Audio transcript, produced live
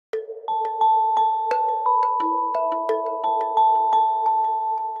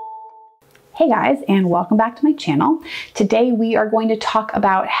Hey guys, and welcome back to my channel. Today we are going to talk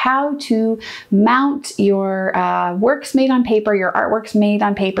about how to mount your works made on paper, your artworks made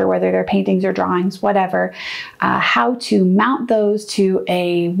on paper, whether they're paintings or drawings, whatever, how to mount those to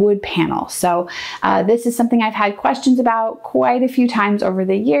a wood panel. So this is something I've had questions about quite a few times over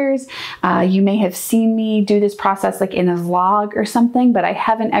the years. You may have seen me do this process like in a vlog or something, but I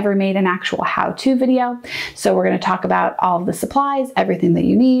haven't ever made an actual how-to video. So we're going to talk about all of the supplies, everything that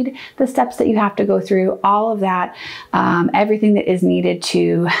you need, the steps that you have to go through, all of that, everything that is needed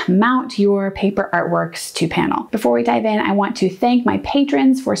to mount your paper artworks to panel. Before we dive in, I want to thank my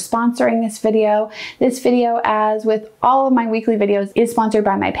patrons for sponsoring this video. This video, as with all of my weekly videos, is sponsored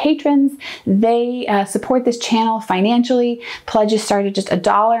by my patrons. They support this channel financially. Pledges start at just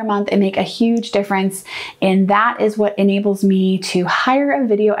 $1 a month and make a huge difference. And that is what enables me to hire a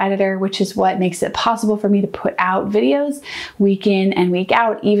video editor, which is what makes it possible for me to put out videos week in and week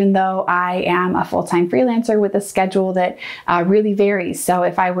out, even though I am a full-time freelancer with a schedule that really varies. So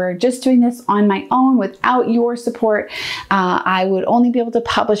if I were just doing this on my own without your support, I would only be able to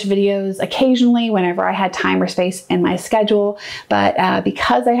publish videos occasionally whenever I had time or space in my schedule. But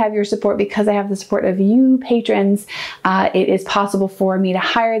because I have your support, because I have the support of you patrons, it is possible for me to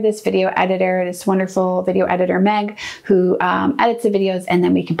hire this video editor, this wonderful video editor, Meg, who edits the videos, and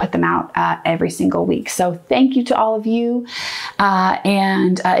then we can put them out every single week. So thank you to all of you.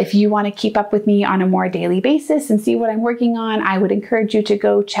 If you want to keep up with me on a more daily basis and see what I'm working on, I would encourage you to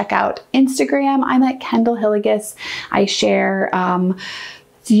go check out Instagram. I'm at Kendall Hilligus. I share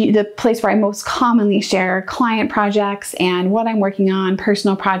the place where I most commonly share client projects and what I'm working on,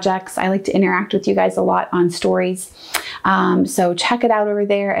 personal projects. I like to interact with you guys a lot on stories. So check it out over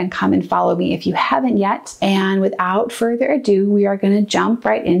there and come and follow me if you haven't yet. And without further ado, we are going to jump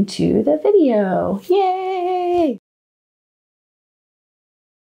right into the video. Yay!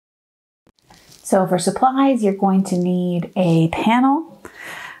 So for supplies, you're going to need a panel.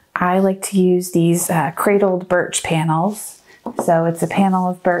 I like to use these cradled birch panels. So it's a panel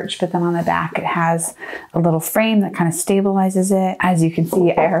of birch, but then on the back it has a little frame that kind of stabilizes it. As you can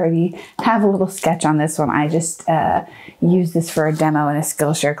see, I already have a little sketch on this one. I just used this for a demo in a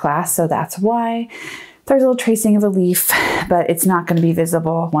Skillshare class, so that's why. There's a little tracing of a leaf, but it's not going to be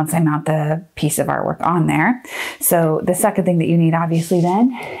visible once I mount the piece of artwork on there. So the second thing that you need, obviously,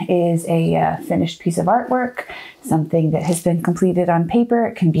 then is a finished piece of artwork, something that has been completed on paper.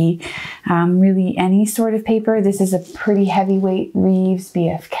 It can be really any sort of paper. This is a pretty heavyweight Reeves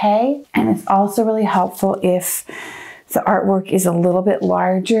BFK, and it's also really helpful if the artwork is a little bit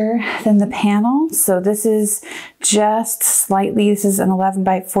larger than the panel. So this is just slightly, this is an 11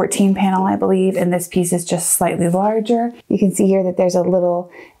 by 14 panel, I believe, and this piece is just slightly larger. You can see here that there's a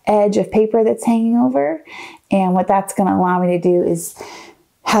little edge of paper that's hanging over. And what that's gonna allow me to do is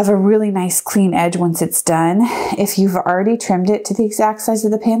have a really nice clean edge once it's done. If you've already trimmed it to the exact size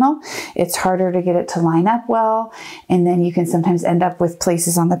of the panel, it's harder to get it to line up well. And then you can sometimes end up with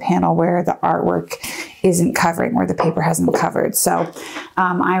places on the panel where the artwork isn't covering, where the paper hasn't covered. So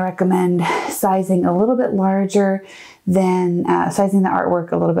I recommend sizing a little bit larger than, sizing the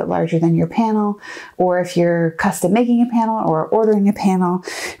artwork a little bit larger than your panel. Or if you're custom making a panel or ordering a panel,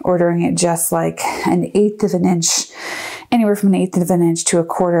 ordering it just like 1/8 of an inch, anywhere from 1/8 of an inch to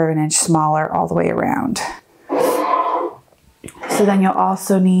 1/4 of an inch smaller all the way around. So then you'll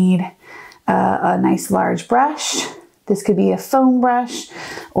also need a nice large brush. This could be a foam brush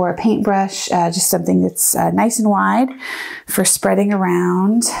or a paint brush, just something that's nice and wide for spreading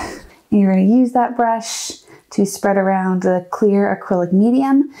around. And you're going to use that brush to spread around the clear acrylic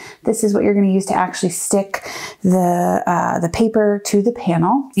medium. This is what you're going to use to actually stick the paper to the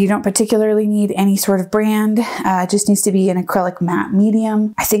panel. You don't particularly need any sort of brand. It just needs to be an acrylic matte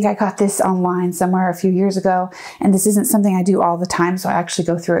medium. I think I got this online somewhere a few years ago, and this isn't something I do all the time, so I actually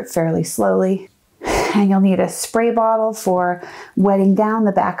go through it fairly slowly. And you'll need a spray bottle for wetting down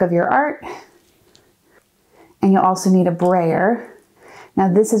the back of your art. And you'll also need a brayer. Now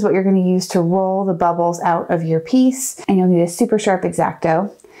this is what you're going to use to roll the bubbles out of your piece. And you'll need a super sharp X-Acto.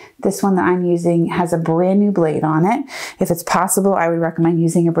 This one that I'm using has a brand new blade on it. If it's possible, I would recommend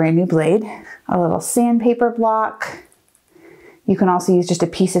using a brand new blade. A little sandpaper block. You can also use just a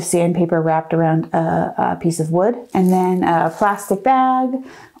piece of sandpaper wrapped around a piece of wood. And then a plastic bag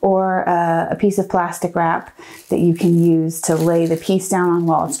or a piece of plastic wrap that you can use to lay the piece down on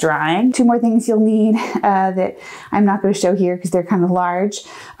while it's drying. Two more things you'll need that I'm not going to show here because they're kind of large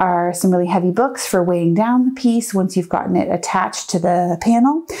are some really heavy books for weighing down the piece once you've gotten it attached to the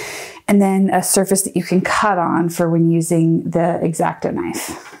panel, and then a surface that you can cut on for when using the X-Acto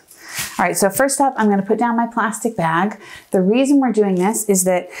knife. All right, so first up, I'm going to put down my plastic bag. The reason we're doing this is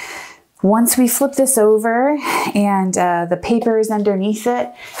that Once we flip this over and the paper is underneath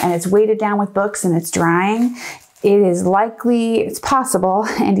it and it's weighted down with books and it's drying, it is likely, it's possible,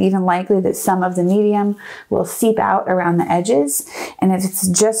 and even likely that some of the medium will seep out around the edges. And if it's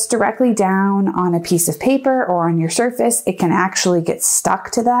just directly down on a piece of paper or on your surface, it can actually get stuck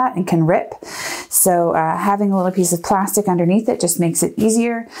to that and can rip. So having a little piece of plastic underneath it just makes it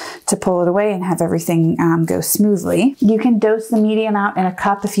easier to pull it away and have everything go smoothly. You can dose the medium out in a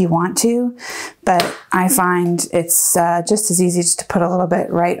cup if you want to, but I find it's just as easy just to put a little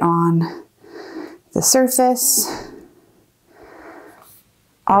bit right on the surface.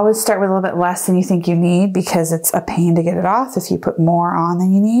 Always start with a little bit less than you think you need because it's a pain to get it off if you put more on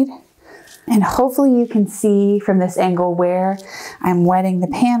than you need. And hopefully you can see from this angle where I'm wetting the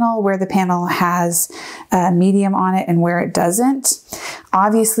panel, where the panel has medium on it and where it doesn't.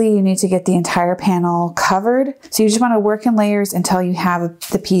 Obviously, you need to get the entire panel covered. So you just want to work in layers until you have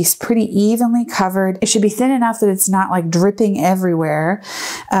the piece pretty evenly covered. It should be thin enough that it's not like dripping everywhere,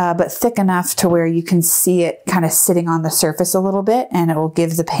 but thick enough to where you can see it kind of sitting on the surface a little bit, and it will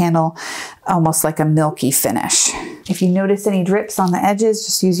give the panel almost like a milky finish. If you notice any drips on the edges,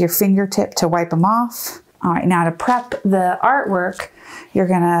 just use your fingertip to wipe them off. All right, now to prep the artwork, you're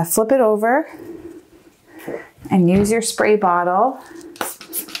gonna flip it over and use your spray bottle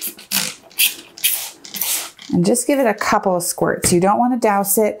and just give it a couple of squirts. You don't want to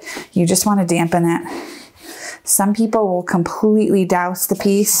douse it, you just want to dampen it. Some people will completely douse the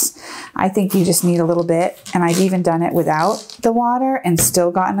piece. I think you just need a little bit, and I've even done it without the water and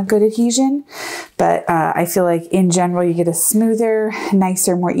still gotten a good adhesion. But I feel like in general, you get a smoother,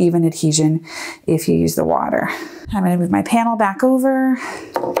 nicer, more even adhesion if you use the water. I'm gonna move my panel back over.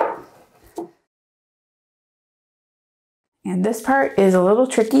 And this part is a little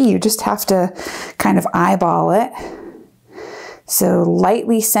tricky. You just have to kind of eyeball it. So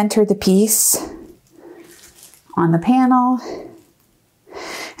lightly center the piece on the panel.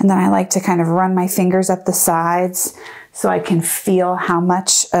 And then I like to kind of run my fingers up the sides so I can feel how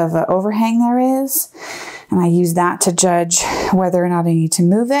much of an overhang there is. And I use that to judge whether or not I need to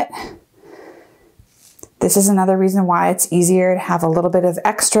move it. This is another reason why it's easier to have a little bit of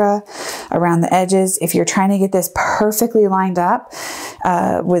extra around the edges. If you're trying to get this perfectly lined up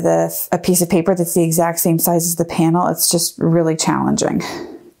with a piece of paper that's the exact same size as the panel, it's just really challenging.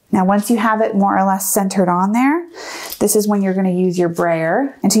 Now, once you have it more or less centered on there, this is when you're going to use your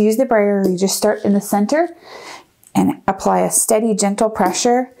brayer. And to use the brayer, you just start in the center and apply a steady, gentle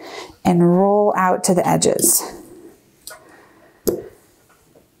pressure and roll out to the edges.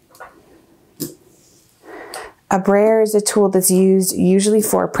 A brayer is a tool that's used usually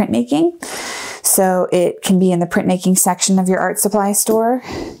for printmaking. So it can be in the printmaking section of your art supply store.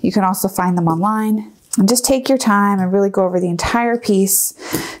 You can also find them online. And just take your time and really go over the entire piece.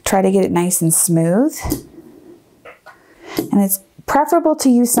 Try to get it nice and smooth. And it's preferable to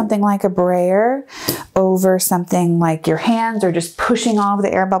use something like a brayer over something like your hands or just pushing all of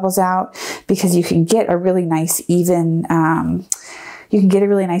the air bubbles out, because you can get a really nice even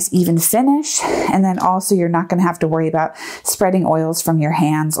finish. And then also you're not going to have to worry about spreading oils from your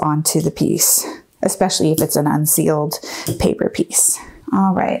hands onto the piece, especially if it's an unsealed paper piece.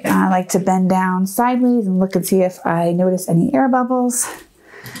 All right, I like to bend down sideways and look and see if I notice any air bubbles.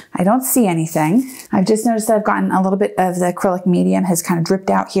 I don't see anything. I've just noticed that I've gotten a little bit of the acrylic medium has kind of dripped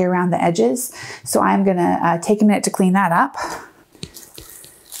out here around the edges. So I'm gonna take a minute to clean that up.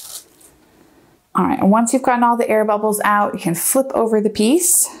 All right, and once you've gotten all the air bubbles out, you can flip over the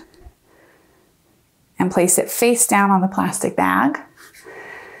piece and place it face down on the plastic bag.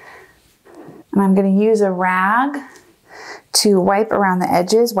 And I'm gonna use a rag to wipe around the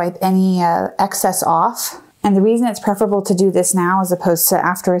edges, wipe any excess off. And the reason it's preferable to do this now as opposed to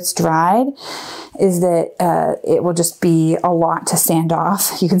after it's dried is that it will just be a lot to sand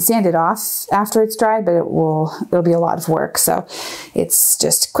off. You can sand it off after it's dried, but it'll be a lot of work. So it's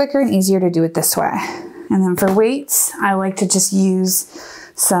just quicker and easier to do it this way. And then for weights, I like to just use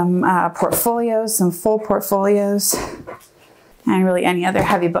some portfolios, some full portfolios, and really any other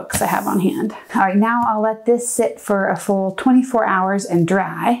heavy books I have on hand. All right, now I'll let this sit for a full 24 hours and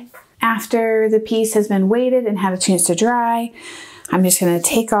dry. After the piece has been weighted and had a chance to dry, I'm just gonna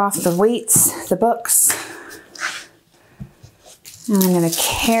take off the weights, the books, and I'm gonna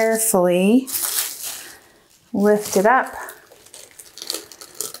carefully lift it up.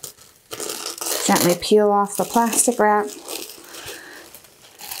 Gently peel off the plastic wrap.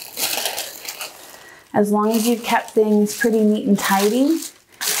 As long as you've kept things pretty neat and tidy,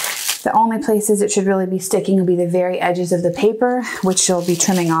 the only places it should really be sticking will be the very edges of the paper, which you'll be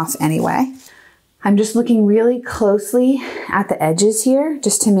trimming off anyway. I'm just looking really closely at the edges here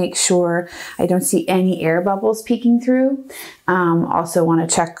just to make sure I don't see any air bubbles peeking through. Also want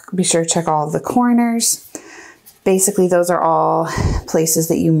to be sure to check all of the corners. Basically, those are all places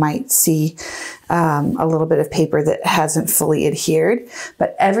that you might see a little bit of paper that hasn't fully adhered,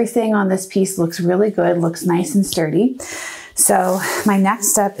 but everything on this piece looks really good, looks nice and sturdy. So my next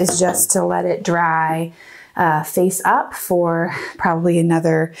step is just to let it dry face up for probably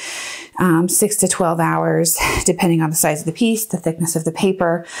another 6 to 12 hours, depending on the size of the piece, the thickness of the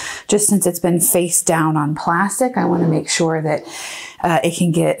paper. Just since it's been face down on plastic, I want to make sure that it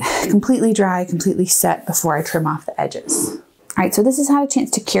can get completely dry, completely set before I trim off the edges. All right, so this has had a chance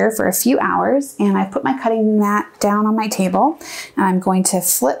to cure for a few hours, and I've put my cutting mat down on my table, and I'm going to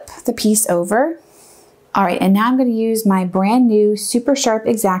flip the piece over. All right, and now I'm going to use my brand new super sharp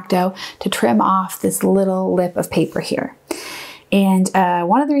X-Acto to trim off this little lip of paper here. And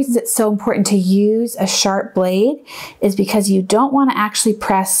one of the reasons it's so important to use a sharp blade is because you don't want to actually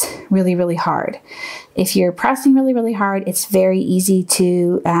press really, really hard. If you're pressing really, really hard, it's very easy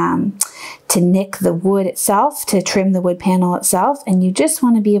to nick the wood itself, to trim the wood panel itself, and you just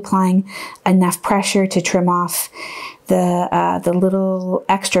want to be applying enough pressure to trim off the little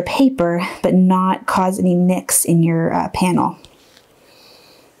extra paper, but not cause any nicks in your panel.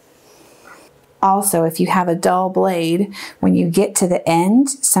 Also, if you have a dull blade, when you get to the end,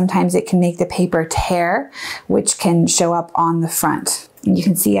 sometimes it can make the paper tear, which can show up on the front. And you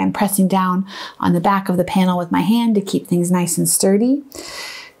can see I'm pressing down on the back of the panel with my hand to keep things nice and sturdy.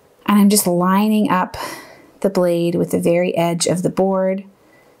 And I'm just lining up the blade with the very edge of the board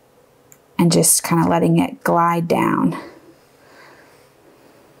and just kind of letting it glide down.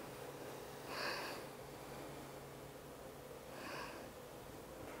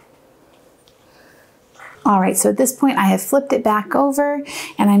 All right, so at this point I have flipped it back over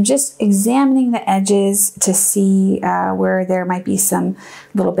and I'm just examining the edges to see where there might be some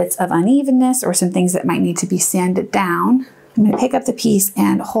little bits of unevenness or some things that might need to be sanded down. I'm going to pick up the piece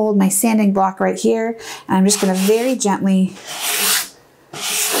and hold my sanding block right here, and I'm just going to very gently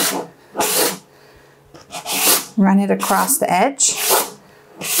run it across the edge.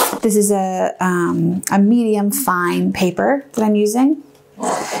 This is a medium fine paper that I'm using,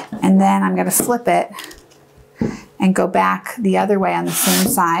 and then I'm going to flip it and go back the other way on the same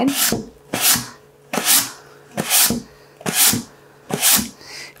side.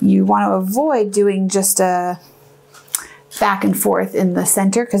 You want to avoid doing just a back and forth in the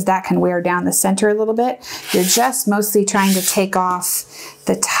center because that can wear down the center a little bit. You're just mostly trying to take off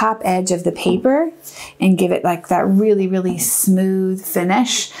the top edge of the paper and give it like that really, really smooth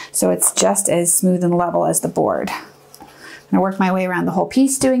finish, so it's just as smooth and level as the board. I'm going to work my way around the whole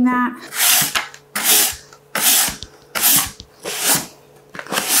piece doing that.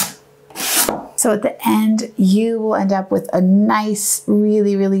 So at the end, you will end up with a nice,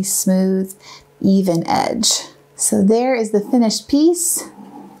 really, really smooth, even edge. So there is the finished piece,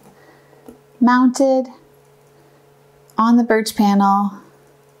 mounted on the birch panel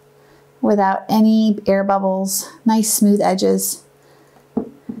without any air bubbles, nice smooth edges.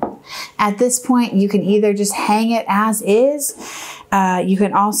 At this point, you can either just hang it as is. You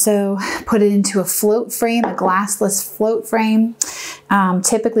can also put it into a float frame, a glassless float frame.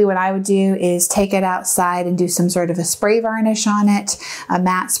 Typically what I would do is take it outside and do some sort of a spray varnish on it, a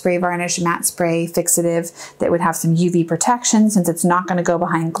matte spray varnish, a matte spray fixative that would have some UV protection since it's not going to go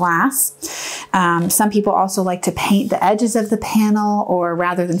behind glass. Some people also like to paint the edges of the panel, or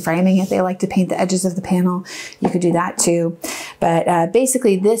rather than framing it, they like to paint the edges of the panel. You could do that too. But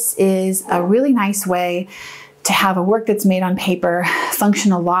basically this is a really nice way to have a work that's made on paper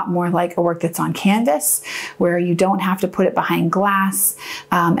function a lot more like a work that's on canvas, where you don't have to put it behind glass,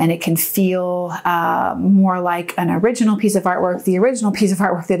 and it can feel more like an original piece of artwork, the original piece of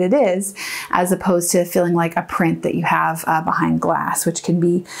artwork that it is, as opposed to feeling like a print that you have behind glass, which can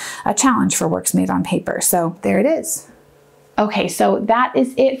be a challenge for works made on paper. So there it is. Okay, so that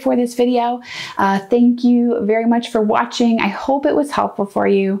is it for this video. Thank you very much for watching. I hope it was helpful for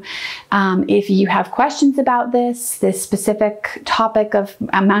you. If you have questions about this specific topic of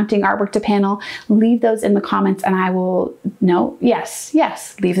mounting artwork to panel, leave those in the comments and I will yes,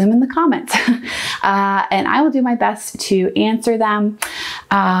 leave them in the comments. And I will do my best to answer them.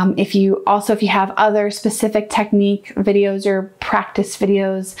 If you have other specific technique videos or practice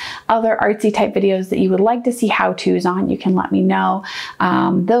videos, other artsy type videos that you would like to see how-tos on, you can let me know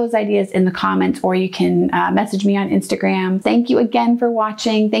those ideas in the comments, or you can message me on Instagram. Thank you again for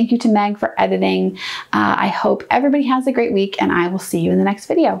watching. Thank you to Meg for editing. I hope everybody has a great week, and I will see you in the next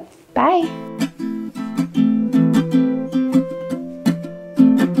video. Bye.